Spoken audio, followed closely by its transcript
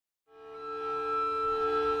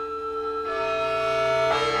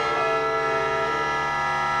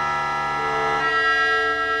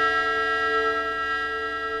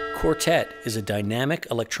Coretet is a dynamic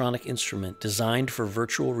electronic instrument designed for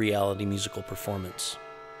virtual reality musical performance.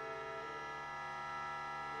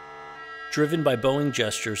 Driven by bowing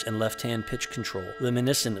gestures and left-hand pitch control,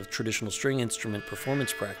 reminiscent of traditional string instrument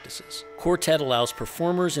performance practices, Coretet allows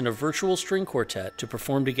performers in a virtual string quartet to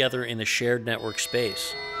perform together in a shared network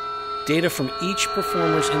space. Data from each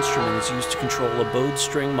performer's instrument is used to control a bowed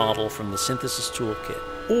string model from the Synthesis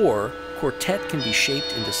Toolkit, or Coretet can be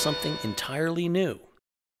shaped into something entirely new.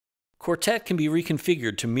 Coretet can be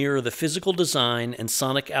reconfigured to mirror the physical design and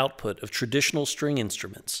sonic output of traditional string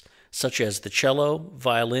instruments, such as the cello,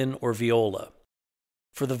 violin, or viola.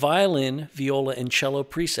 For the violin, viola, and cello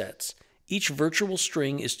presets, each virtual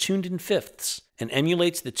string is tuned in fifths and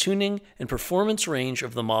emulates the tuning and performance range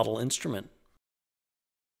of the model instrument.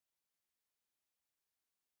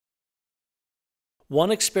 One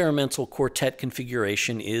experimental quartet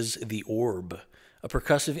configuration is the orb, a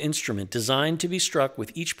percussive instrument designed to be struck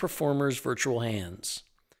with each performer's virtual hands.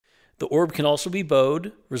 The orb can also be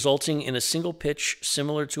bowed, resulting in a single pitch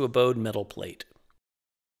similar to a bowed metal plate.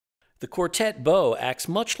 The quartet bow acts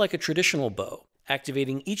much like a traditional bow,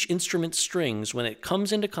 activating each instrument's strings when it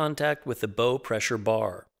comes into contact with the bow pressure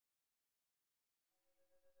bar.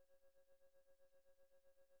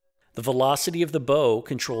 The velocity of the bow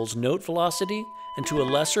controls note velocity and, to a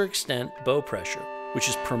lesser extent, bow pressure, which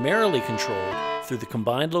is primarily controlled through the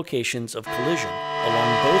combined locations of collision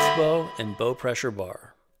along both bow and bow pressure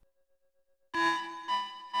bar.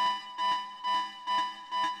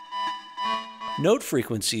 Note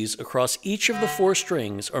frequencies across each of the 4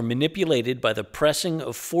 strings are manipulated by the pressing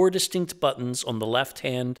of 4 distinct buttons on the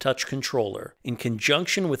left-hand touch controller in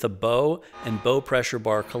conjunction with a bow and bow pressure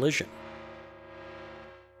bar collision.